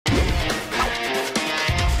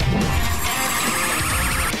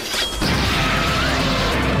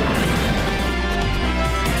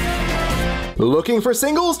Looking for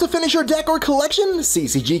singles to finish your deck or collection?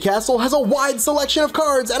 CCG Castle has a wide selection of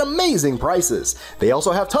cards at amazing prices. They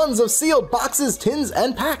also have tons of sealed boxes, tins,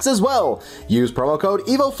 and packs as well. Use promo code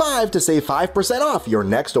EVO5 to save 5% off your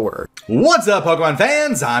next order. What's up, Pokemon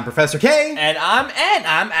fans? I'm Professor K. And I'm Ed.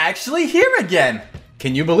 I'm actually here again.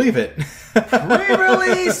 Can you believe it?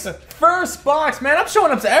 Pre-release first box, man. I'm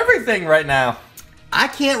showing up to everything right now. I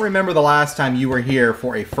can't remember the last time you were here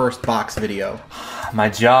for a first box video. My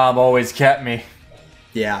job always kept me.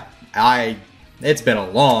 Yeah, it's been a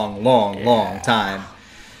long time.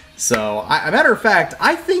 So, matter of fact,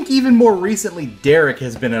 I think even more recently, Derek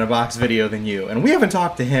has been in a box video than you. And we haven't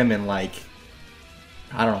talked to him in like,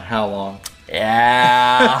 I don't know how long.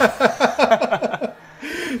 Yeah.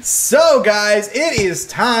 So, guys, it is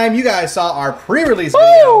time. You guys saw our pre-release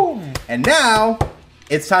video. And now,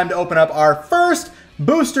 it's time to open up our first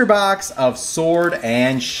booster box of Sword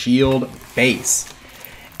and Shield base.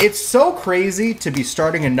 It's so crazy to be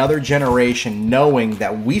starting another generation knowing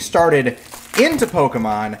that we started into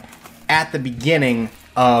Pokemon at the beginning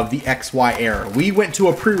of the XY era. We went to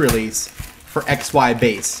a pre-release for XY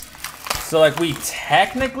base. So, like, we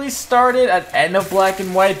technically started at end of Black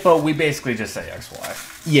and White, but we basically just say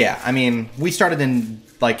XY. Yeah, I mean, we started in,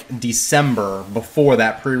 like, December before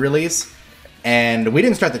that pre-release, and we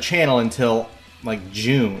didn't start the channel until, like,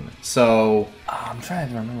 June, so... I'm trying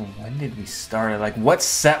to remember, when did we start? Like, what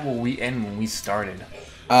set were we in when we started?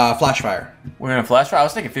 Flashfire. We're in a Flashfire? I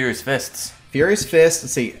was thinking Furious Fists. Furious Fist,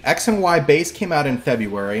 let's see, X and Y base came out in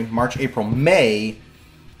February, March, April, May.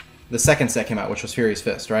 The second set came out, which was Furious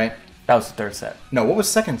Fist, right? That was the third set. No, what was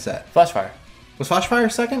second set? Flashfire. Was Flashfire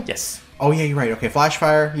second? Yes. Oh, yeah, you're right. Okay,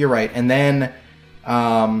 Flashfire, you're right. And then,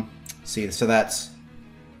 see, so that's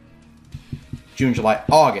June, July,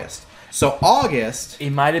 August. So August... It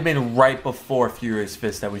might have been right before Furious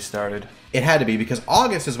Fist that we started. It had to be, because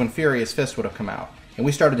August is when Furious Fist would have come out. And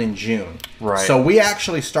we started in June. Right. So we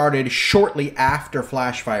actually started shortly after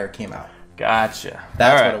Flashfire came out. Gotcha.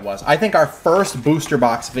 That's what it was. I think our first booster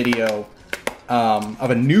box video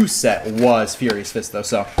of a new set was Furious Fist, though.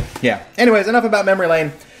 So, yeah. Anyways, enough about memory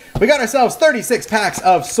lane. We got ourselves 36 packs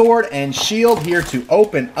of Sword and Shield here to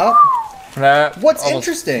open up. What's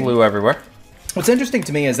interesting... Flew everywhere. What's interesting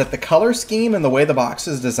to me is that the color scheme and the way the box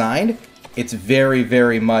is designed, it's very,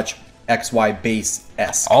 very much XY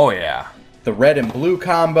base-esque. Oh, yeah. The red and blue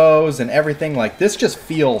combos and everything, like, this just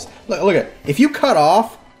feels... Look at it. If you cut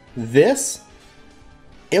off this,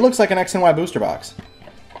 it looks like an X and Y booster box.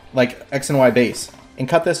 Like, X and Y base. And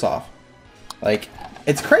cut this off. Like,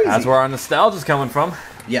 it's crazy. That's where our nostalgia's coming from.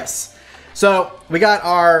 Yes. So, we got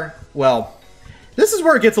our... Well... This is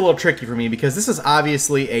where it gets a little tricky for me, because this is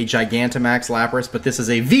obviously a Gigantamax Lapras, but this is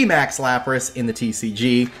a VMAX Lapras in the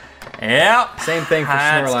TCG. Yep. Same thing for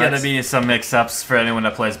Snorlax. That's going to be some mix-ups for anyone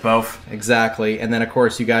that plays both. Exactly. And then, of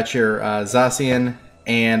course, you got your Zacian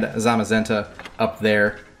and Zamazenta up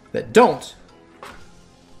there that don't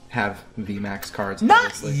have VMAX cards. Not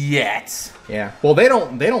obviously. yet. Yeah. Well, they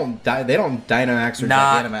don't Dynamax or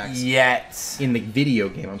Not Gigantamax yet. in the video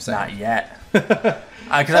game, I'm saying. Not yet. That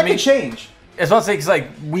I mean, could change. I was about to say, because, like,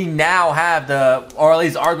 we now have or at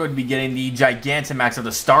least are going to be getting the Gigantamax of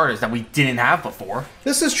the starters that we didn't have before.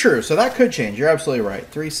 This is true, so that could change. You're absolutely right.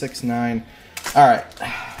 3, 6, 9. All right.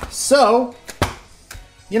 So,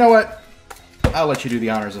 you know what? I'll let you do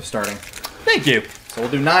the honors of starting. Thank you. So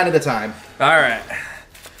we'll do 9 at a time. All right.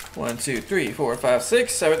 1, 2, 3, 4, 5,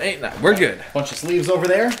 6, 7, 8, 9. We're good. Bunch of sleeves over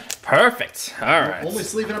there. Perfect. All right. Only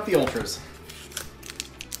sleeving up the ultras.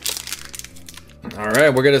 All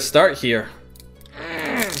right, we're going to start here.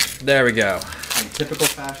 There we go. In typical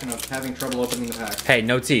fashion of having trouble opening the pack. Hey,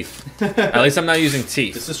 no teeth. At least I'm not using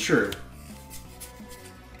teeth. This is true.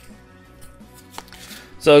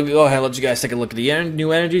 So go ahead, let you guys take a look at the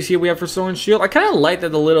new energies here we have for Sword and Shield. I kind of like that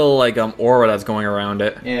the little like aura that's going around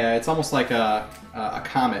it. Yeah, it's almost like a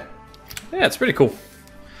comet. Yeah, it's pretty cool.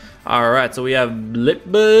 All right, so we have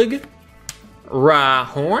Blipbug,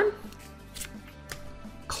 Rhyhorn,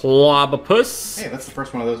 Clobopus. Hey, that's the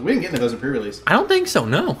first one of those. We didn't get into those in pre-release. I don't think so,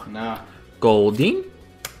 no. No. Goldeen,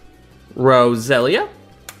 Roselia,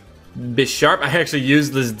 Bisharp. I actually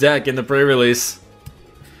used this deck in the pre-release.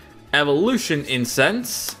 Evolution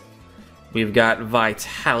Incense. We've got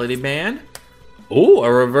Vitality Band. Ooh,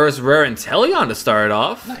 a reverse rare Inteleon to start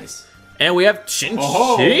off. Nice. And we have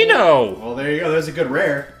Chinchino. Oh. Well, there you go. There's a good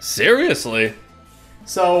rare. Seriously.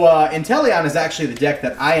 So, Inteleon is actually the deck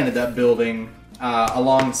that I ended up building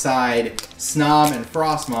alongside Snom and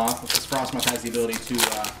Frostmoth, because Frostmoth has the ability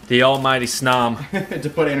to... the almighty Snom. to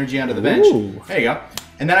put energy onto the bench. Ooh. There you go.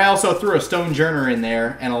 And then I also threw a Stonejourner in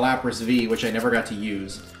there and a Lapras V, which I never got to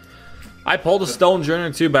use. I pulled a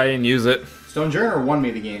Stonejourner too, but I didn't use it. Stonejourner won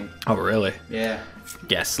me the game. Oh, really? Yeah.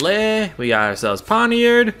 Gessler. We got ourselves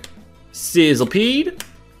Poniard, Sizzlepede,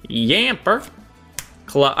 Yamper,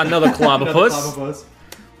 another Clobopus,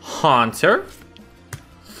 Haunter,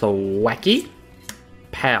 Thwacky,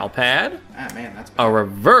 Palpad, man, that's a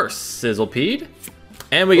reverse Sizzlepede,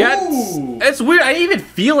 and we got, it's weird, I didn't even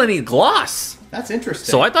feel any gloss. That's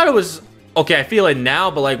interesting. So I thought it was, okay, I feel it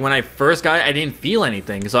now, but like when I first got it, I didn't feel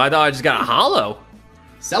anything. So I thought I just got a holo.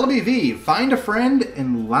 Celebi V, find a friend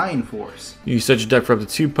in Line Force. You search your deck for up to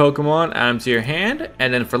 2 Pokemon, add them to your hand,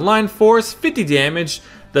 and then for Line Force, 50 damage,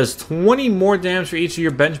 does 20 more damage for each of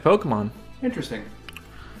your bench Pokemon. Interesting.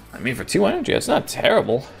 I mean, for 2 energy, that's not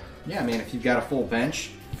terrible. Yeah, I mean, if you've got a full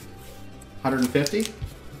bench, 150.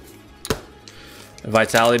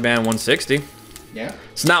 Vitality Band 160. Yeah.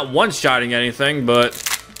 It's not one-shotting anything, but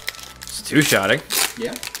it's 2-shotting.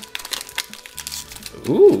 Yeah.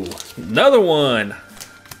 Ooh, another one.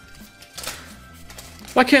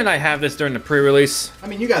 Why can't I have this during the pre-release? I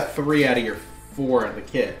mean, you got 3 out of your 4 in the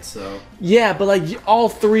kit, so. Yeah, but like all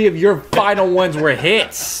 3 of your final ones were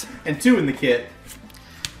hits. And 2 in the kit.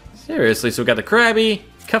 Seriously, so we got the Krabby,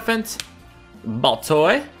 Cuffent,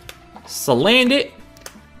 Baltoy, Salandit,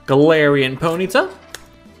 Galarian Ponyta,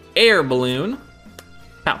 Air Balloon,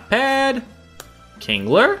 Palpad,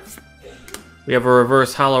 Kingler. We have a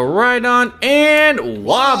reverse Holo Rhydon and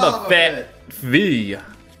Wobbuffet V.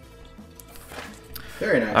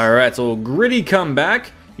 Very nice. Alright, so gritty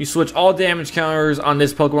comeback. You switch all damage counters on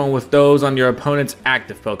this Pokemon with those on your opponent's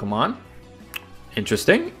active Pokemon.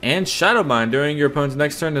 Interesting. And Shadow Bind during your opponent's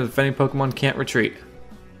next turn, the defending Pokemon can't retreat.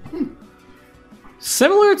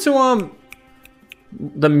 Similar to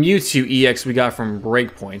the Mewtwo EX we got from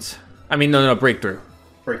Breakpoint. I mean, no, Breakthrough.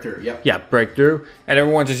 Breakthrough, yep. Yeah, Breakthrough. And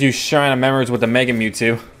everyone just used Shine of Memories with the Mega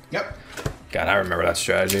Mewtwo. Yep. God, I remember that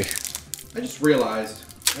strategy. I just realized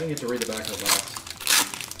I didn't get to read the back of the box.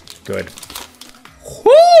 Good.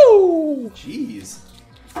 Woo! Jeez.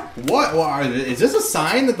 What? Is this a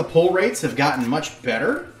sign that the pull rates have gotten much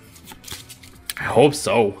better? I hope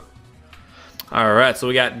so. Alright, so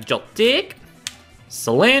we got Joltik,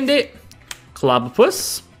 Salandit,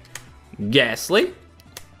 Clobopus, Ghastly,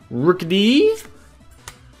 Rookidee,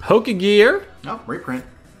 Pokegear, Oh, reprint.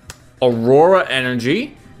 Aurora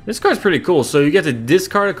Energy. This card's pretty cool. So you get to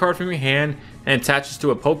discard a card from your hand and attaches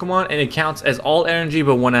to a Pokemon, and it counts as all energy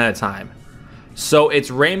but one at a time. So it's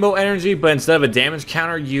Rainbow Energy, but instead of a damage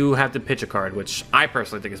counter, you have to pitch a card, which I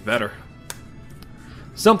personally think is better.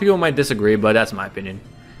 Some people might disagree, but that's my opinion.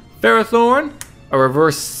 Ferrothorn, a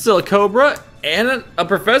reverse Silicobra, and a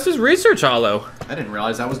Professor's Research Holo. I didn't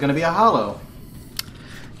realize that was going to be a holo.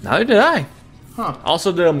 Neither did I. Huh.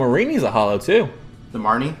 Also, the Marini's a holo, too. The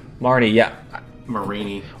Marnie? Marnie, yeah.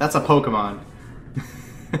 Marini. That's a Pokemon.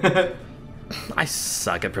 I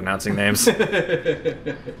suck at pronouncing names.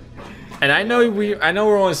 And I know we're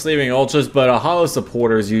only sleeving ultras, but a holo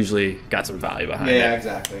supporter's usually got some value behind it. Yeah,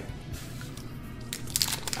 exactly.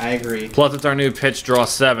 I agree. Plus, it's our new pitch draw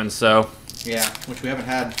 7, so Yeah, which we haven't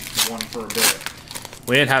had one for a bit.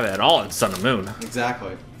 we didn't have it at all in Sun and Moon.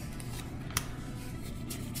 Exactly.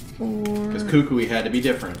 Because Kukui had to be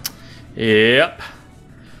different. Yep.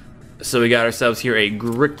 So we got ourselves here a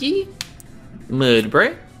Gricky,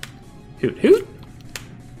 Mudbray, Hoot Hoot,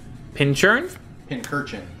 Pinchurn,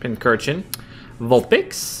 Pincurchin,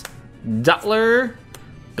 Vulpix, Dottler,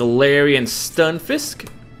 Galarian Stunfisk,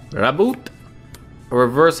 Raboot, a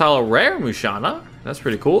reverse holo rare Mushana, that's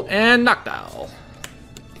pretty cool, and Noctowl.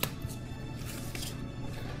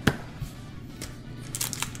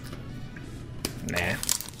 Nah.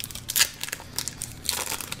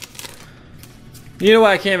 You know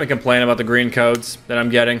what? I can't even complain about the green codes that I'm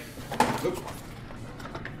getting.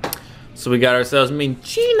 So we got ourselves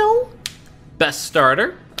Minchino, best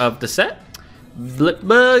starter of the set.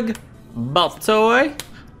 Blipbug, Baltoy,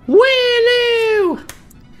 Willow,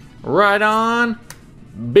 Rhydon,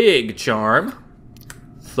 Big Charm,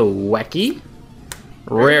 Thwacky,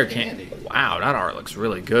 Rare Candy. Wow, that art looks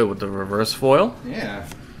really good with the reverse foil. Yeah.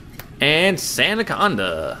 And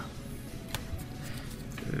Sandaconda.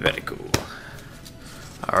 Very cool.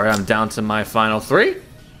 Alright, I'm down to my final 3.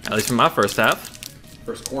 At least for my first half.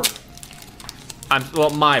 First quarter. Well,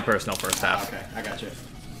 my personal first half. Okay, I got you.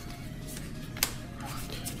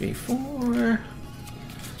 3, 4.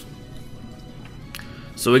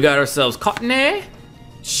 So we got ourselves Cottonee,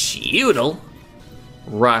 Cheodle,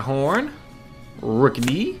 Rhyhorn,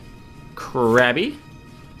 Rookidee, Krabby,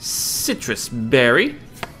 Citrus Berry,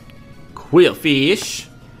 Quillfish,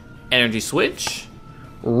 Energy Switch,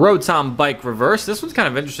 Rotom Bike Reverse. This one's kind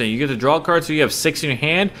of interesting. You get to draw a card, so you have 6 in your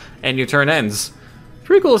hand, and your turn ends.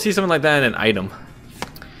 Pretty cool to see something like that in an item.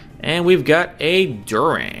 And we've got a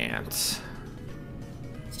Durant.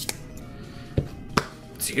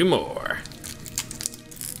 2 more.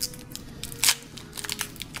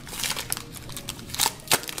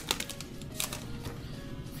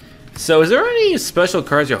 So is there any special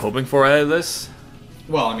cards you're hoping for out of this?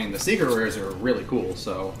 Well, I mean, the secret rares are really cool,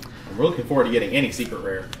 so I'm looking forward to getting any secret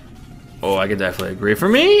rare. Oh, I could definitely agree. For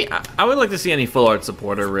me, I would like to see any full art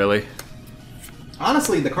supporter, really.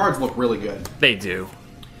 Honestly, the cards look really good. They do.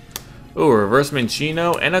 Ooh, reverse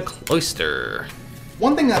Minchino and a Cloyster.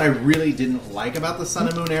 One thing that I really didn't like about the Sun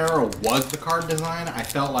and Moon era was the card design. I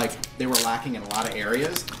felt like they were lacking in a lot of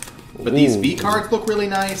areas. But these V cards look really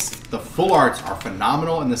nice. The full arts are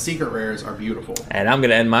phenomenal, and the secret rares are beautiful. And I'm going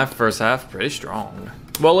to end my first half pretty strong.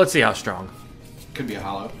 Well, let's see how strong. Could be a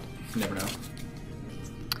hollow. You never know.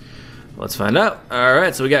 Let's find out.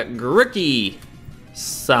 Alright, so we got Gricky,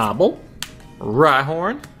 Sobble,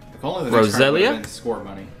 Rhyhorn, If only the next card would Roselia, have been Score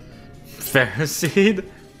Money. Ferroseed,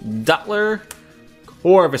 Dottler,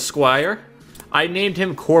 Corvisquire. I named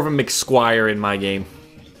him PokeRemixStudio in my game.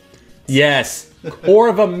 Yes,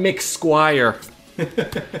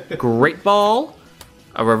 PokeRemixStudio. Great Ball,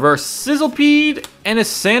 a reverse Sizzlepede, and a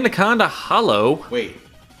Sandaconda Hollow. Wait,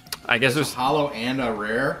 I guess there's... hollow and a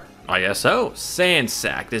rare? I guess so.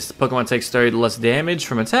 Sandsack. This Pokemon takes 30 less damage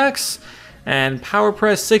from attacks. And Power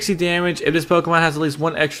Press 60 damage. If this Pokemon has at least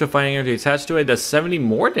 1 extra fighting energy attached to it, it does 70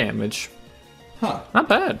 more damage. Huh. Not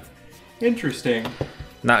bad. Interesting.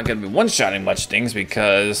 Not going to be one-shotting much things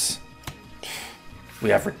because we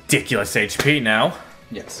have ridiculous HP now.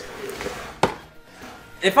 Yes.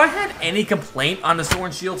 If I had any complaint on the Sword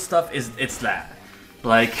and Shield stuff, it's that.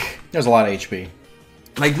 Like, There's a lot of HP.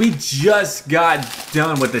 Like, we just got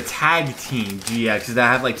done with the tag team GXs that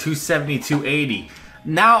have like 270, 280.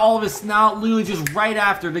 Now, all of this, now, literally just right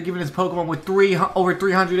after, they're giving this Pokemon with over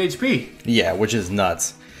 300 HP. Yeah, which is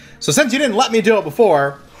nuts. So since you didn't let me do it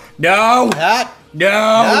before... No!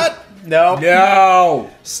 No!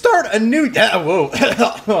 Start a new... whoa.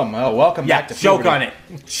 Oh, welcome back to choke puberty. on it.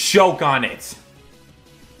 Choke on it.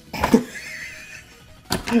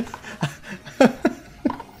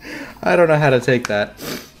 I don't know how to take that.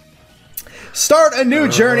 Start a new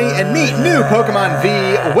journey and meet new Pokemon V.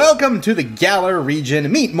 Welcome to the Galar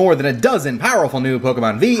region. Meet more than a dozen powerful new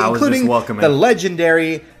Pokemon V, How is including this welcoming? the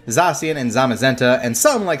legendary Zacian and Zamazenta, and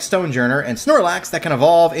some like Stonejourner and Snorlax that can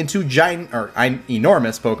evolve into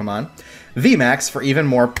enormous Pokemon. VMAX for even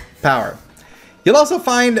more power. You'll also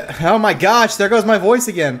find, oh my gosh, there goes my voice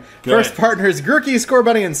again. Good. First partners Grookey,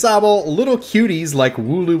 Scorbunny, and Sobble, little cuties like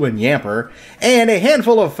Wooloo and Yamper, and a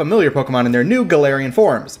handful of familiar Pokemon in their new Galarian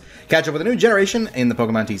forms. Catch up with a new generation in the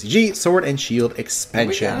Pokemon TCG Sword and Shield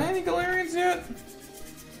expansion. We got any Galarians yet?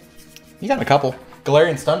 You got a couple.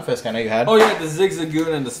 Galarian Stunfisk, I know you had. Oh yeah, the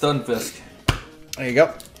Zigzagoon and the Stunfisk. There you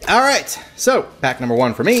go. Alright, so pack number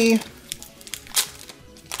 1 for me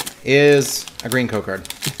is a green code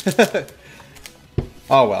card.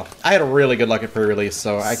 Oh well, I had a really good luck at pre-release,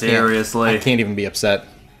 so I can't even be upset.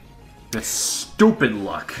 That's stupid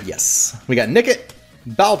luck. Yes. We got Nickit,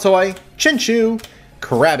 Baltoy, Chinchou,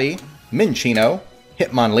 Krabby, Minchino,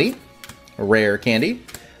 Hitmonlee, Rare Candy,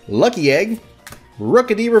 Lucky Egg,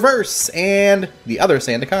 Rookidee Reverse, and the other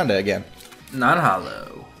Sandaconda again.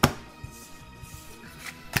 Non-hollow.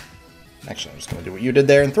 Actually, I'm just going to do what you did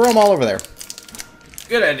there and throw them all over there.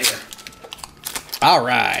 Good idea. All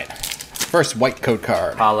right. First white code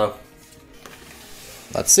card. Hollow.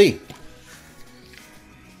 Let's see.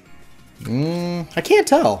 I can't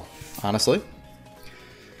tell, honestly.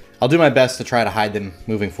 I'll do my best to try to hide them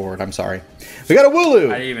moving forward. I'm sorry. We got a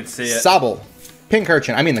Wooloo. I didn't even see it. Sobble.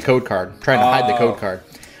 Pincurchin. I mean the code card. Trying to hide the code card.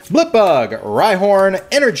 Blipbug. Rhyhorn.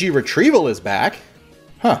 Energy Retrieval is back.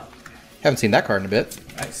 Huh. Haven't seen that card in a bit.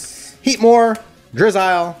 Nice. Heatmore.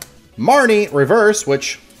 Drizzile. Marnie Reverse,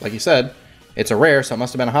 which, like you said, it's a rare, so it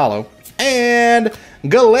must have been a hollow. And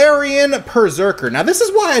Galarian Berserker. Now, this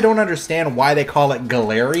is why I don't understand why they call it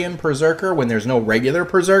Galarian Berserker when there's no regular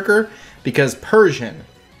Berserker, because Persian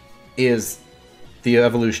is the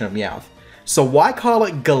evolution of Meowth. So why call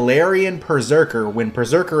it Galarian Berserker when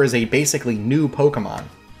Berserker is a basically new Pokemon?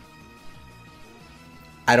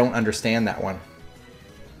 I don't understand that one.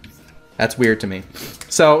 That's weird to me.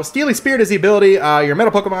 So, Steely Spirit is the ability. Your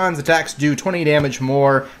Metal Pokemon's attacks do 20 damage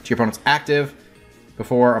more to your opponent's active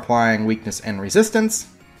before applying weakness and resistance.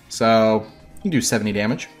 So, you can do 70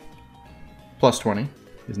 damage. Plus 20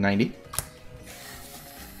 is 90.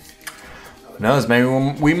 Who knows? Maybe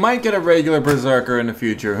we might get a regular Berserker in the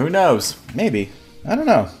future. Who knows? Maybe. I don't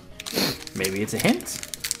know. Maybe it's a hint.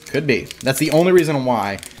 Could be. That's the only reason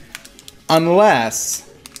why. Unless...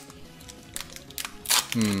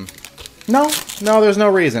 No, there's no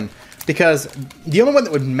reason. Because the only one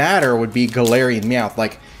that would matter would be Galarian Meowth.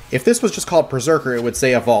 Like, if this was just called Berserker, it would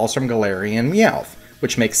say evolves from Galarian Meowth,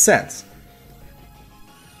 which makes sense.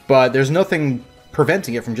 But there's nothing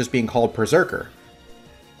preventing it from just being called Berserker.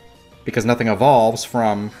 Because nothing evolves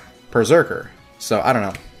from Berserker. So, I don't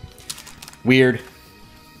know. Weird.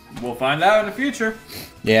 We'll find out in the future.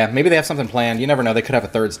 Yeah, maybe they have something planned. You never know. They could have a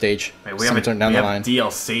third stage. Hey, we have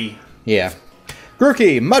DLC. Yeah.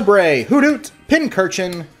 Grookey, Mudbray, Hoothoot,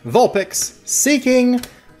 Pincurchin, Vulpix, Seeking,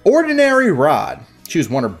 Ordinary Rod. Choose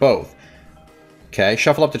one or both. Okay,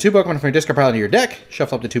 shuffle up to 2 Pokemon from your discard pile into your deck.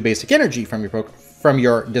 Shuffle up to 2 basic energy from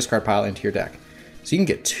your discard pile into your deck. So you can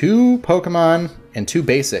get 2 Pokemon and 2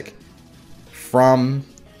 basic from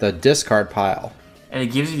the discard pile. And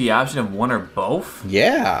it gives you the option of one or both?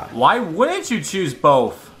 Yeah. Why wouldn't you choose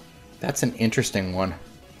both? That's an interesting one.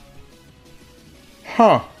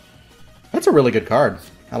 Huh. That's a really good card.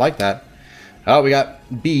 I like that. Oh, we got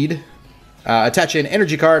Bead. Attach an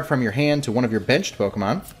energy card from your hand to one of your benched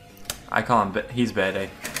Pokemon. I call him, he's Bede.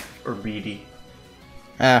 Or Beady.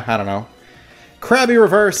 I don't know. Krabby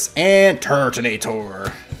Reverse and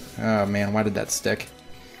Turtonator. Oh man, why did that stick?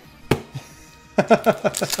 I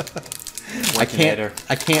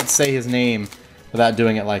can't say his name without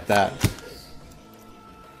doing it like that.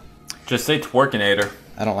 Just say Twerkinator.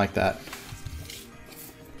 I don't like that.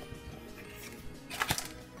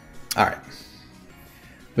 Alright.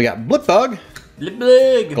 We got Blipbug,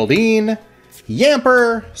 Goldeen,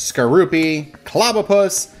 Yamper, Skaroopy,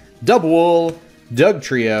 Clobbopus, Dubwool,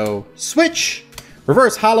 Dugtrio, Switch,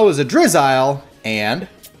 Reverse Hollow is a Drizzile, and...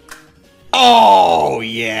 Oh,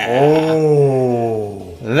 yeah!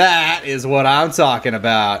 Oh! That is what I'm talking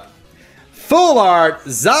about. Full Art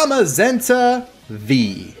Zamazenta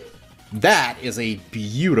V. That is a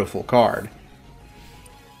beautiful card.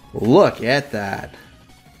 Look at that.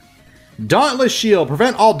 Dauntless Shield.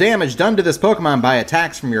 Prevent all damage done to this Pokemon by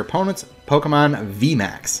attacks from your opponent's Pokemon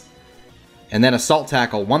VMAX. And then Assault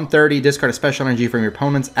Tackle. 130. Discard a special energy from your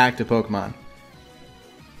opponent's active Pokemon.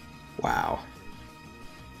 Wow.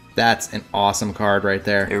 That's an awesome card right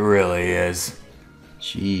there. It really is.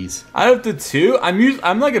 Jeez. Out of the 2,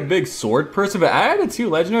 I'm like a big sword person, but out of the 2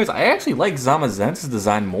 legendaries, I actually like Zamazenta's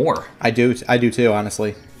design more. I do too,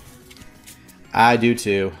 honestly. I do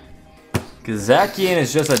too. Because Zacian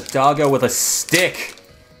is just a doggo with a stick.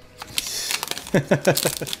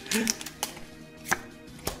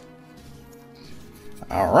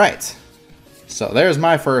 Alright. So there's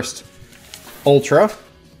my first Ultra.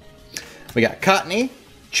 We got Cottony,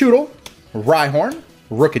 Choodle, Rhyhorn,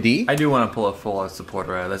 Rookidee. I do want to pull a full out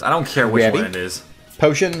supporter out of this. I don't care which one it is.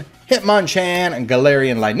 Potion, Hitmonchan,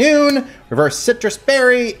 Galarian Linoon, Reverse Citrus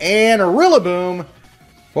Berry, and Rillaboom.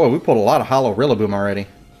 Boy, we pulled a lot of hollow Rillaboom already.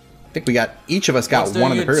 I think we got, each of us got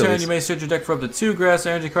one of the pre-release. You may search your deck for up to 2 grass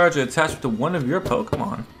energy cards attached to one of your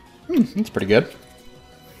Pokemon. That's pretty good.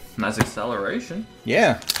 Nice acceleration.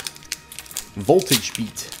 Yeah. Voltage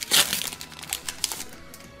Beat.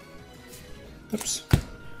 Oops.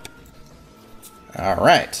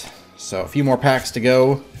 Alright. So a few more packs to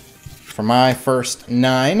go for my first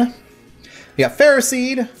 9. We got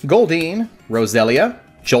Ferroseed, Goldeen, Roselia,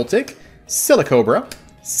 Joltik, Silicobra,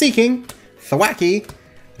 Seeking, Thwackey,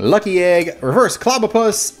 Lucky Egg, Reverse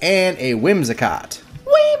Clobbopus, and a Whimsicott.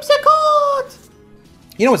 Whimsicott!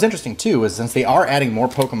 You know what's interesting too is since they are adding more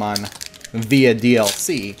Pokemon via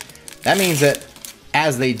DLC, that means that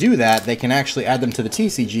as they do that, they can actually add them to the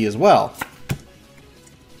TCG as well.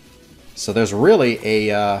 So there's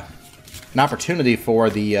really an opportunity for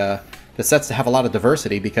the sets to have a lot of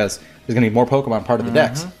diversity because there's going to be more Pokemon part of the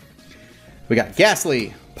decks. We got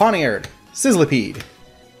Ghastly, Pawniard, Sizzlipede,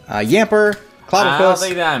 Yamper, Clobbopus. I don't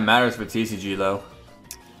think that matters for TCG though.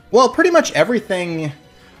 Well, pretty much everything.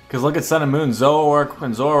 Because look at Sun and Moon, Zoroark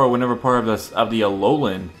and Zoro were never part of the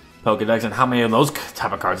Alolan Pokedex, and how many of those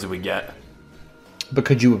type of cards did we get? But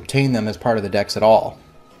could you obtain them as part of the decks at all?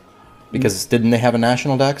 Because didn't they have a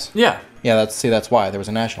national dex? Yeah. Yeah, that's why there was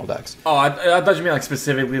a national dex. Oh, I thought you meant like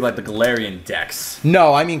specifically like the Galarian dex.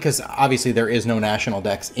 No, I mean because obviously there is no national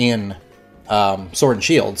dex in Sword and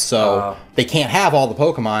Shield, so they can't have all the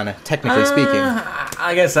Pokemon, technically speaking.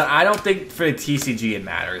 I guess I don't think for the TCG it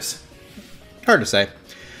matters. Hard to say.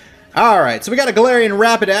 Alright, so we got a Galarian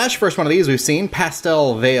Rapidash. First one of these we've seen.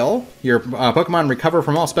 Pastel Veil. Your Pokemon recover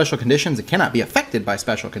from all special conditions and cannot be affected by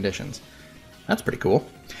special conditions. That's pretty cool.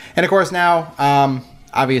 And of course now,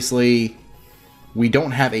 obviously, we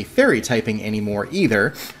don't have a fairy typing anymore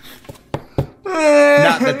either.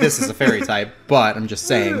 Not that this is a fairy type, but I'm just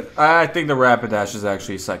saying. I think the Rapidash is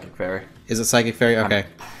actually Psychic Fairy. Is it Psychic Fairy? Okay.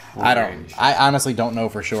 I honestly don't know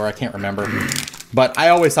for sure. I can't remember. But I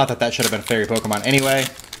always thought that that should have been a fairy Pokemon anyway,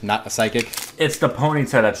 not a psychic. It's the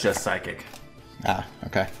Ponyta that's just psychic. Ah,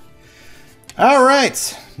 okay. All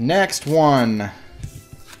right, next one.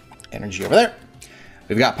 Energy over there.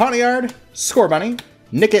 We've got Pawniard, Scorbunny,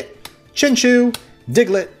 Nickit, Chinchou,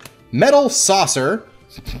 Diglett, Metal Saucer.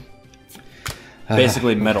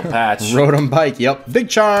 Basically Metal Patch. Rotom Bike, yep. Big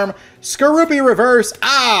Charm, Skorupi Reverse.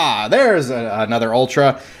 Ah, there's another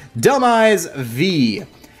Ultra. Delmise V.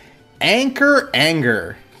 Anchor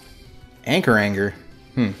Anger. Anchor Anger.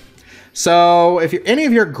 So, if any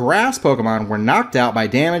of your grass Pokemon were knocked out by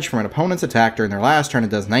damage from an opponent's attack during their last turn, it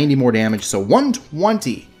does 90 more damage. So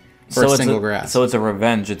 120 for a single grass. So it's a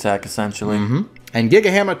revenge attack, essentially. And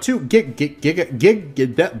Giga Hammer 2. Giga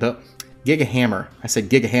Hammer. I said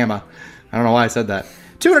Giga Hammer. I don't know why I said that.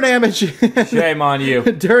 200 damage. Shame on you.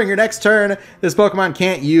 During your next turn, this Pokemon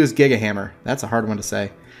can't use Giga Hammer. That's a hard one to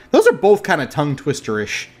say. Those are both kind of tongue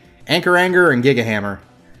twister-ish. Anchor Anger and Giga Hammer.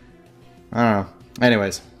 I don't know.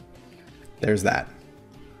 Anyways, there's that.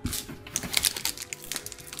 It's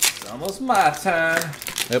almost my turn.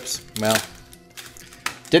 Oops. Well,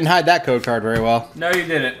 didn't hide that code card very well. No, you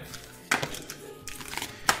didn't.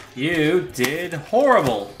 You did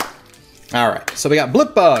horrible. All right. So we got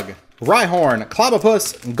Blipbug, Rhyhorn,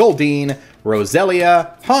 Clobbopus, Goldeen,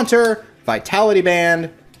 Roselia, Haunter, Vitality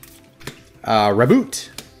Band, Raboot,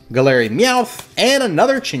 Galarian Meowth, and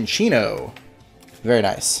another Chinchino. Very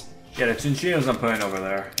nice. Yeah, the Chinchinos I'm putting over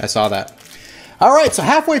there. I saw that. All right, so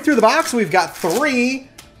halfway through the box, we've got 3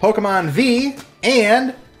 Pokemon V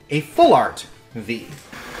and a Full Art V.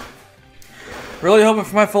 Really hoping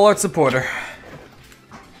for my Full Art supporter.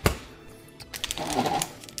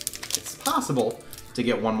 It's possible to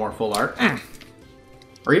get one more Full Art.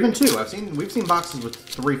 Or even 2. We've seen boxes with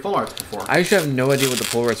 3 Full Arts before. I actually have no idea what the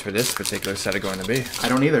Full Arts for this particular set are going to be. I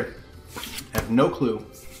don't either. I have no clue.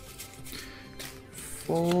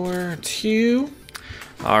 4, 2.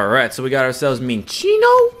 Alright, so we got ourselves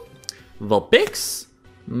Minccino, Vulpix,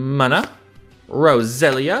 Munna,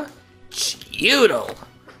 Roselia, Chewtle,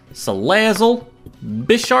 Salazzle,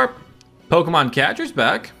 Bisharp, Pokemon Catcher's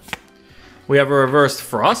back. We have a reversed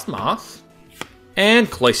Frostmoth,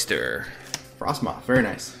 and Cloyster. Frostmoth, very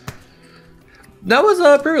nice. That was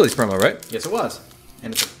a pre-release promo, right? Yes, it was.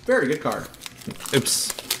 And it's a very good card.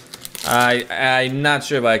 Oops. I'm not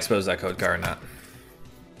sure if I exposed that code card or not.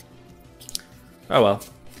 Oh well.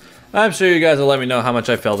 I'm sure you guys will let me know how much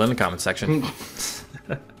I failed in the comment section.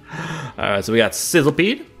 Alright, so we got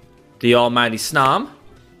Sizzlipede, the almighty Snom,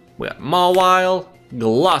 we got Mawile,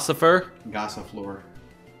 Glossifer, Gossifleur.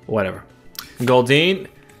 whatever, Goldeen,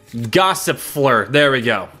 Gossifleur, there we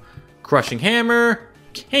go, Crushing Hammer,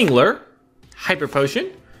 Kingler, Hyper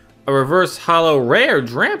Potion, a reverse hollow rare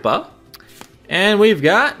Drampa, and we've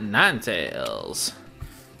got Ninetales.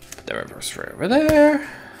 The reverse rare over there.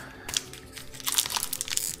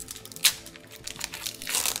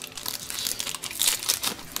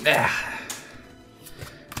 Ah,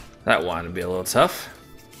 that wanted to be a little tough.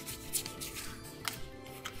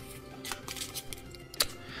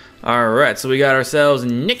 Alright, so we got ourselves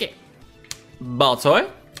Nickit, Baltoy,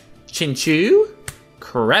 Chinchou,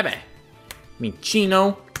 Krabby,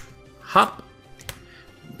 Minccino, Hop,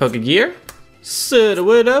 Pokegear,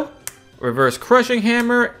 Sudowoodo, Reverse Crushing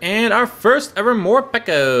Hammer, and our first ever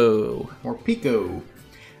Morpeko. Morpeko.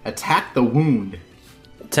 Attack the Wound.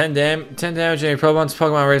 10 damage, any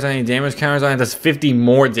Pokemon raise any damage counters on it, does 50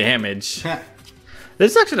 more damage.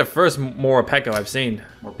 This is actually the first Morpeko I've seen.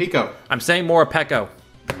 Morpeko. I'm saying Morpeko.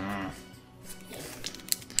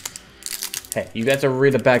 Hey, you got to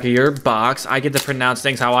read the back of your box. I get to pronounce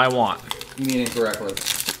things how I want. You mean incorrectly.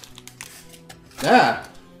 Yeah,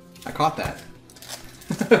 I caught that.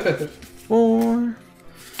 4,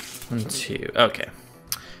 1, 2. Okay.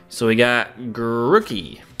 So we got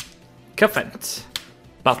Grookey, Cuffent,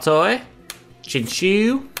 Baltoy,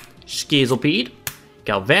 Chinchou, Skeezlepede,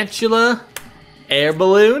 Galvantula, Air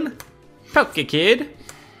Balloon, Pokekid,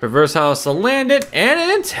 Reverse Hollow Salandit, and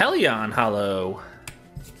an Inteleon Hollow.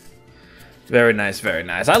 Very nice, very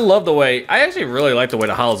nice. I love the way, I actually really like the way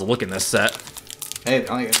the hollows look in this set. Hey,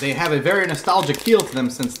 they have a very nostalgic feel to them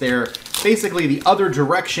since they're basically the other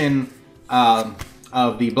direction of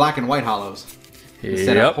the black and white hollows.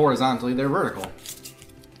 Instead of horizontally, they're vertical.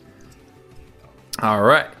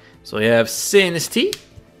 Alright, so we have Sinistea,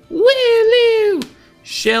 Wooloo,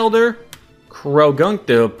 Shelder, Krogunk,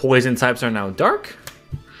 the poison types are now dark,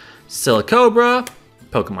 Silicobra,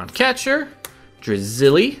 Pokemon Catcher,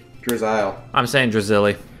 Drizzly. Drizzile. I'm saying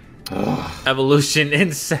Drizzly. Evolution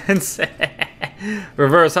Incense,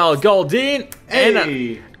 Reverse Hollow Goldeen,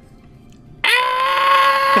 Hey! and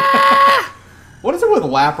What is it with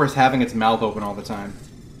Lapras having its mouth open all the time.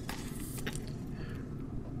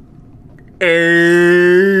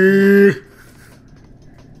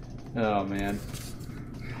 Oh, man.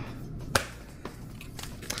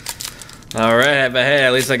 All right, but hey,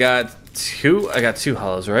 at least I got two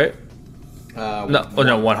hollows, right? No,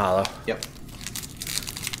 one hollow. Yep.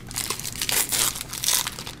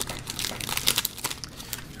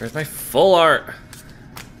 Where's my full art?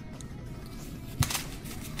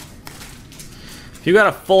 If you got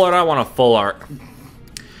a full art, I want a full art.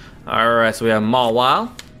 All right, so we have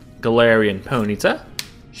Mawile, Galarian Ponyta,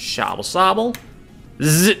 Shobble Sobble,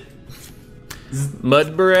 Zit,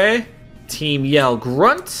 Mudbray, Team Yell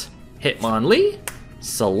Grunt, Hitmonlee,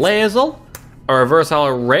 Salazzle, a reverse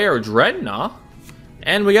hollow rare Dreadnought,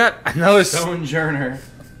 and we got another Stonejourner.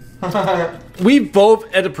 We both,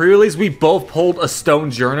 at the pre-release, we both pulled a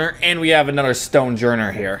Stonejourner, and we have another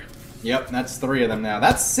Stonejourner here. Yep, that's 3 of them now.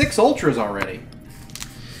 That's 6 Ultras already.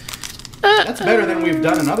 That's better than we've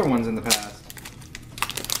done in other ones in the past.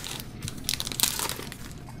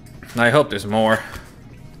 I hope there's more.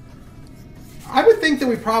 I would think that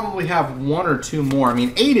we probably have 1 or 2 more. I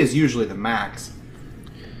mean, 8 is usually the max.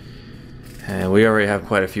 And we already have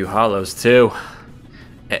quite a few hollows, too.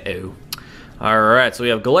 Uh-oh. Alright, so we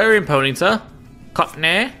have Galarian Ponyta,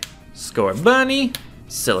 Cottonee, Scorbunny,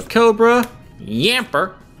 Silicobra,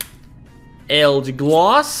 Yamper,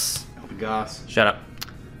 Eldegoss. Eldegoss. Shut up.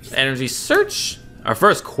 Energy Search, our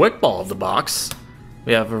first Quick Ball of the box.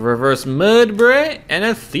 We have a reverse Mudbray and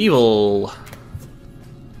a Thievul.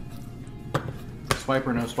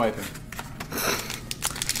 Swiper, no swiping.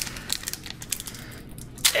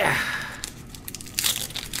 Yeah.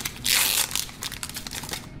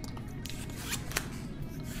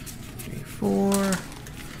 Four,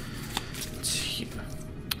 2.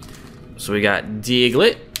 So we got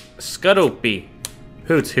Diglett, Scutopy,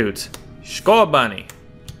 Hoot Hoot, Scorbunny.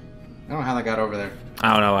 I don't know how that got over there.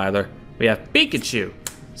 I don't know either. We have Pikachu,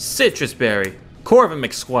 Citrus Berry,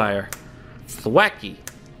 CorvinMcSquire, Thwacky,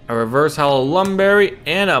 a reverse hollow Lumberry,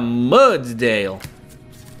 and a Mudsdale.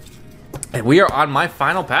 And we are on my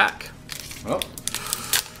final pack. Oh.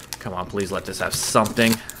 Come on, please let this have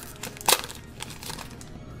something.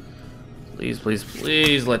 Please, please,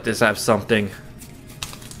 please let this have something.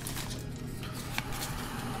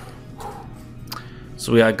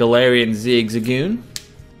 So we got Galarian Zigzagoon,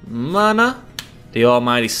 Mana, the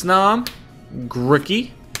Almighty Snom,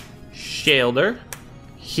 Grookey, Shelder,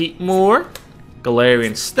 Heatmore,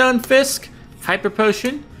 Galarian Stunfisk, Hyper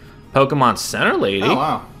Potion, Pokemon Center Lady. Oh,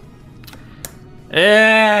 wow.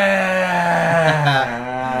 Yeah.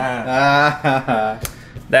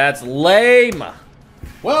 That's lame.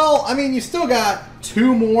 Well, I mean, you still got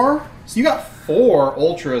 2 more. So you got 4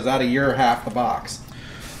 Ultras out of your half the box.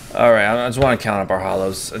 All right, I just want to count up our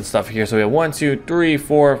hollows and stuff here. So we have 1, 2, 3,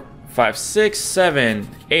 4, 5, 6, 7,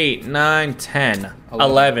 8, 9, 10,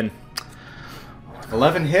 11.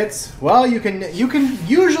 11 hits. Well, you can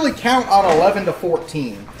usually count on 11 to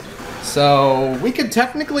 14. So we could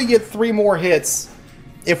technically get 3 more hits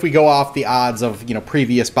if we go off the odds of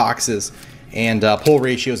previous boxes and pull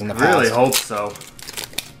ratios in the past. I really hope so.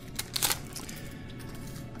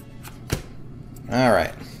 All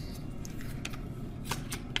right.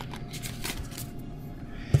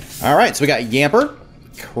 All right, so we got Yamper,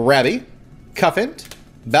 Krabby, Cuffant,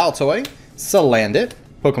 Baltoy, Salandit,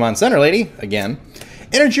 Pokemon Center Lady, again,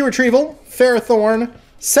 Energy Retrieval, Ferrothorn,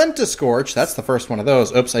 Centiskorch, that's the first one of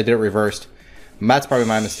those. Oops, I did it reversed. That's probably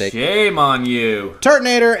my mistake. Shame on you.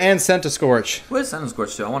 Turtonator and Centiskorch. What is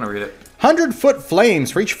Centiskorch do? I want to read it. 100-foot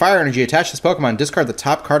Flames. For each fire energy attached to this Pokemon, discard the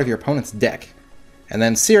top card of your opponent's deck. And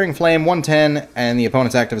then Searing Flame, 110, and the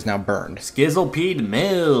opponent's active is now burned. Skizzlepede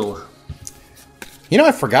Mill.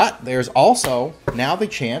 I forgot, there's also now the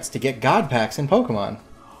chance to get God Packs in Pokemon.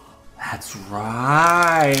 That's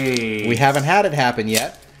right. We haven't had it happen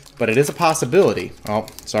yet, but it is a possibility. Oh,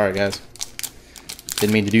 sorry guys.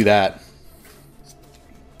 Didn't mean to do that.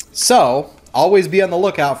 So, always be on the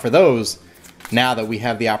lookout for those now that we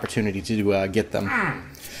have the opportunity to get them.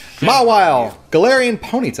 Mawile, Galarian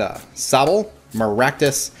Ponyta, Sobble,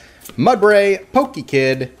 Maractus, Mudbray,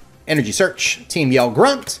 Pokekid, Energy Search, Team Yell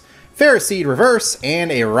Grunt, Ferroseed Reverse,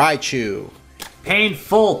 and a Raichu.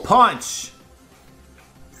 Painful Punch.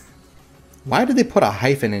 Why did they put a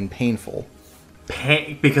hyphen in painful?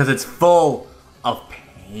 Because it's full of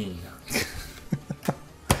pain.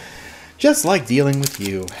 Just like dealing with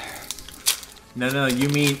you. No, you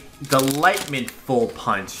mean delightful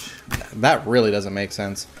punch. That really doesn't make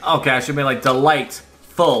sense. Okay, I should mean like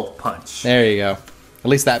delightful punch. There you go. At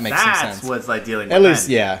least that makes some sense. That's what's like dealing with At least,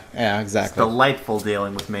 me. yeah, exactly. It's delightful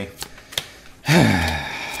dealing with me.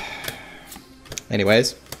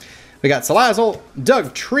 Anyways, we got Salazzle,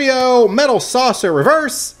 Doug Trio, Metal Saucer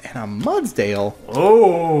Reverse, and a Mudsdale.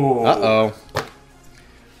 Oh. Uh-oh.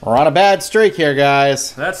 We're on a bad streak here,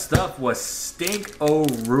 guys. That stuff was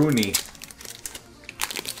stink-o-rooney.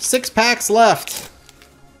 6 packs left.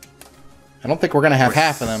 I don't think we're going to have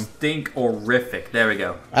half of them. Stink-orific. There we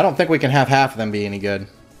go. I don't think we can have half of them be any good.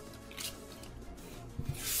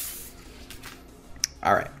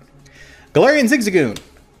 All right. Galarian Zigzagoon,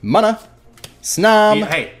 Mana, Snom.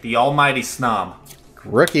 Hey, the almighty Snom.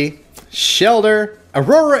 Rookie, Shelder,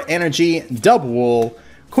 Aurora Energy, Dubwool,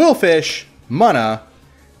 Quillfish, Mana,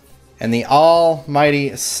 and the almighty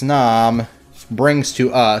Snom brings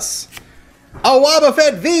to us a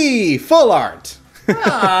Wobbuffet V Full Art.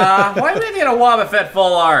 Why did they get a Wobbuffet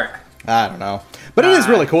Full Art? I don't know. But it is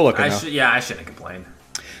really cool looking, though. Yeah, I shouldn't complain.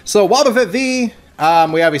 So Wobbuffet V,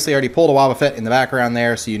 we obviously already pulled a Wobbuffet in the background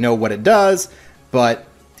there, so you know what it does. But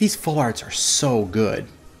these Full Arts are so good.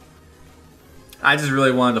 I just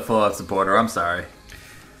really wanted a Full Art supporter. I'm sorry.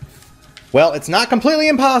 Well, it's not completely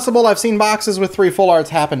impossible. I've seen boxes with 3 Full Arts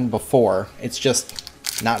happen before. It's just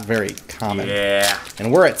not very common. Yeah.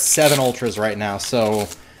 And we're at 7 Ultras right now, so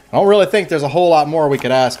I don't really think there's a whole lot more we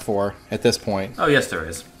could ask for at this point. Oh, yes, there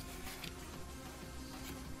is.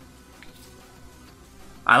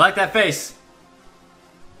 I like that face.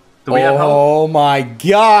 Do we have hope? Oh my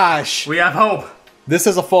gosh! We have hope. This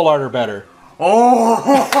is a Full Art or better.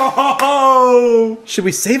 Oh! Should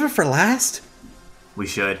we save it for last? We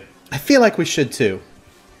should. I feel like we should too.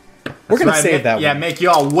 We're going to save that one. Yeah, make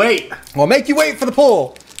y'all wait. Well, make you wait for the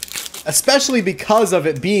pull. Especially because of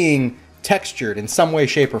it being textured in some way,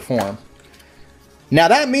 shape, or form. Now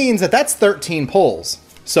that means that that's 13 pulls.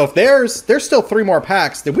 So if there's still 3 more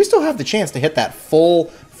packs, then we still have the chance to hit that full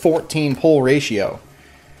 14 pull ratio.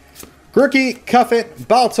 Grookey, Cuffit,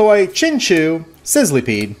 Baltoy, Chinchou,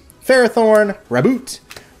 Sizzlipede, Ferrothorn, Raboot,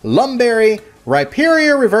 Lumberry,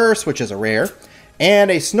 Rhyperior Reverse, which is a rare,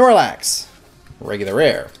 and a Snorlax, regular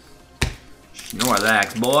rare.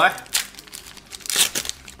 Snorlax, boy.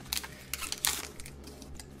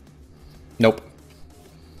 Nope.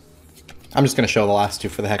 I'm just going to show the last 2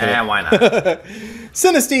 for the heck of it. Why not?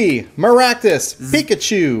 Sinistea, Maractus,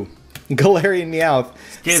 Pikachu, Galarian Meowth,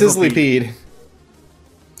 Sizzlipede,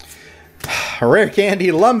 Rare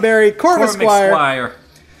Candy, Lumberry, Corvisquire,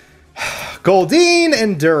 Goldeen,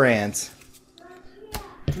 and Durant.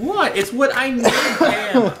 What? It's what I need,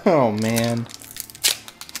 man. Oh, man.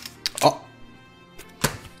 Oh.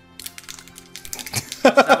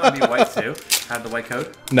 That would be white, too. Have the white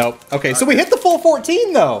code? Nope. Okay, so we hit the full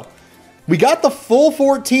 14, though. We got the full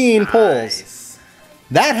 14 pulls.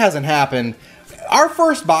 That hasn't happened. Our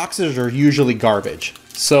first boxes are usually garbage.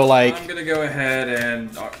 So, like... I'm going to go ahead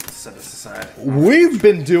and set this aside. We've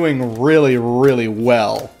been doing really, really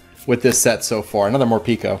well with this set so far. Another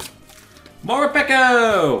Morpeko.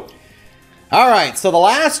 Morpeko! Alright, so the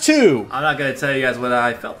last 2. I'm not going to tell you guys what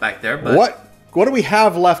I felt back there, but... What do we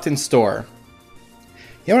have left in store?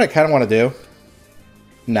 You know what I kind of want to do?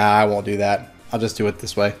 Nah, I won't do that. I'll just do it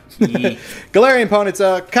this way. Galarian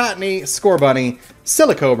Ponyta, Cottony, Scorbunny,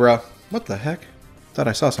 Silicobra. What the heck? Thought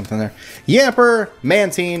I saw something there. Yamper,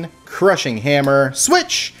 Mantine, Crushing Hammer,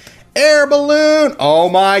 Switch, Air Balloon. Oh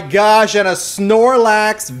my gosh, and a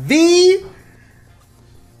Snorlax V.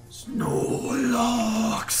 Snorlax.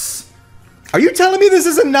 Are you telling me this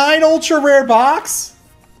is a 9 ultra rare box?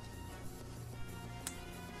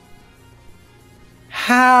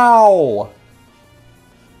 How?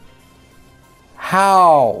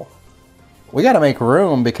 How? We gotta make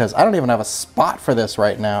room because I don't even have a spot for this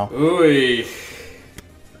right now. Ooh.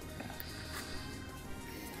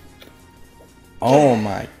 Oh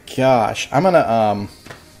my gosh. I'm gonna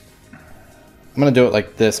do it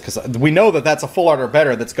like this because we know that that's a Full Art or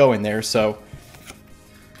better that's going there, so.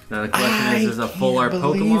 Now the question is a Full Art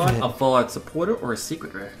Pokemon, a Full Art supporter, or a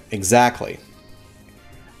secret rare? Exactly.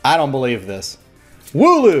 I don't believe this.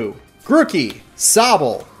 Wooloo, Grookey,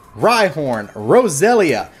 Sobble, Rhyhorn,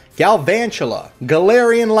 Roselia, Galvantula,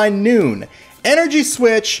 Galarian Linoon, Energy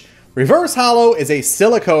Switch, Reverse Hollow is a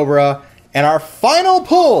Silicobra, and our final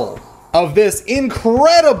pull of this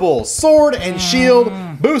incredible Sword and Shield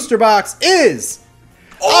booster box is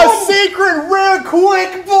a secret rare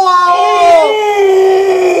Quick Ball!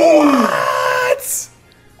 What?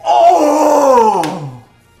 Oh!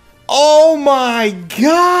 Oh my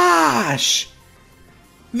gosh!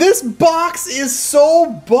 This box is so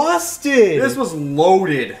busted. This was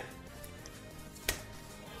loaded.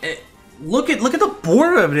 Look at the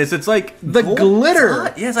border of this. It's like the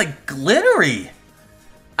glitter. Yeah, it's like glittery.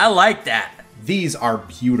 I like that. These are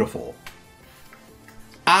beautiful.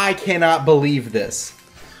 I cannot believe this.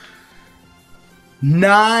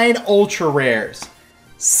 9 ultra rares,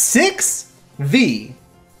 6 V,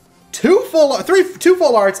 2 full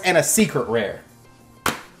arts, and a secret rare.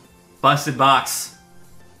 Busted box.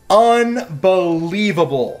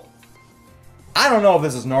 Unbelievable. I don't know if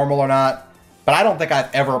this is normal or not, but I don't think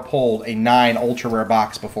I've ever pulled a 9 ultra rare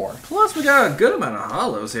box before. Plus, we got a good amount of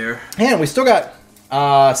hollows here. And we still got,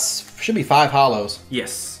 should be 5 hollows.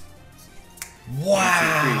 Yes.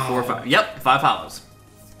 Wow. 1, 2, 3, 4, 5. Yep, 5 hollows.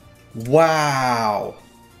 Wow.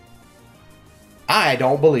 I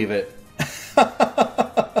don't believe it. I'm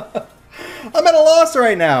at a loss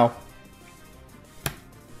right now.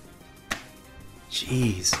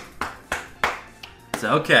 Jeez. It's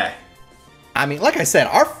okay. I mean, like I said,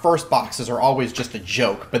 our first boxes are always just a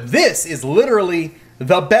joke, but this is literally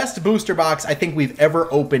the best booster box I think we've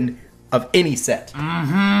ever opened of any set.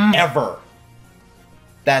 Ever.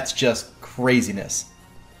 That's just craziness.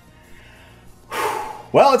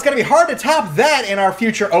 Well, it's going to be hard to top that in our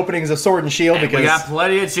future openings of Sword and Shield because we got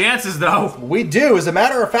plenty of chances, though. We do. As a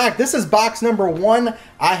matter of fact, this is box number 1.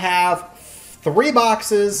 I have 3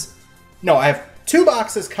 boxes. No, I have 2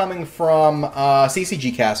 boxes coming from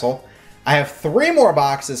CCG Castle. I have 3 more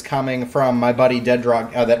boxes coming from my buddy Dead Draw,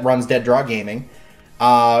 that runs Dead Draw Gaming.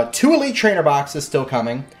 2 Elite Trainer boxes still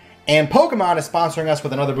coming. And Pokemon is sponsoring us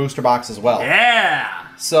with another booster box as well. Yeah!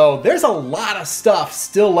 So there's a lot of stuff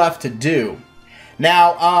still left to do.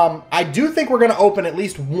 Now, I do think we're going to open at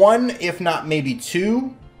least 1, if not maybe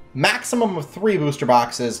 2, maximum of 3 booster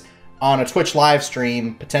boxes on a Twitch live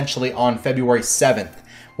stream, potentially on February 7th,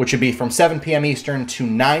 which would be from 7 p.m. Eastern to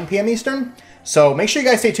 9 p.m. Eastern. So make sure you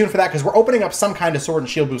guys stay tuned for that because we're opening up some kind of Sword and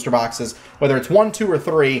Shield booster boxes, whether it's 1, 2, or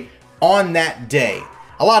 3, on that day.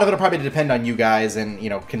 A lot of it will probably depend on you guys and,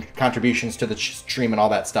 you know, contributions to the stream and all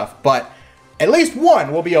that stuff, but at least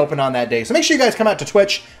 1 will be open on that day. So make sure you guys come out to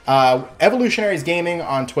Twitch. Evolutionaries Gaming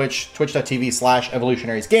on Twitch,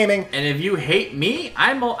 twitch.tv/Evolutionaries Gaming. And if you hate me,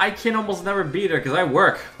 I can almost never be there because I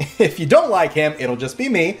work. If you don't like him, it'll just be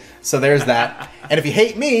me. So there's that. And if you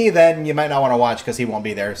hate me, then you might not want to watch because he won't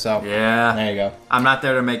be there. So yeah, there you go. I'm not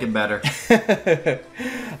there to make it better.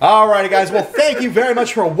 Alrighty, guys. Well, thank you very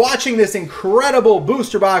much for watching this incredible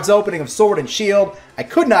booster box opening of Sword and Shield. I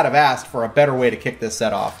could not have asked for a better way to kick this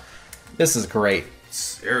set off. This is great.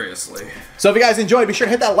 Seriously. So if you guys enjoyed, be sure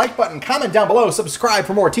to hit that like button, comment down below, subscribe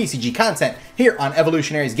for more TCG content here on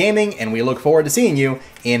Evolutionaries Gaming, and we look forward to seeing you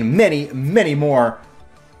in many, many more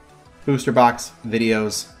booster box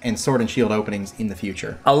videos and Sword and Shield openings in the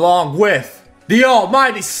future. Along with the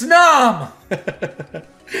almighty Snom!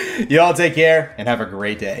 You all take care and have a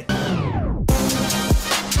great day.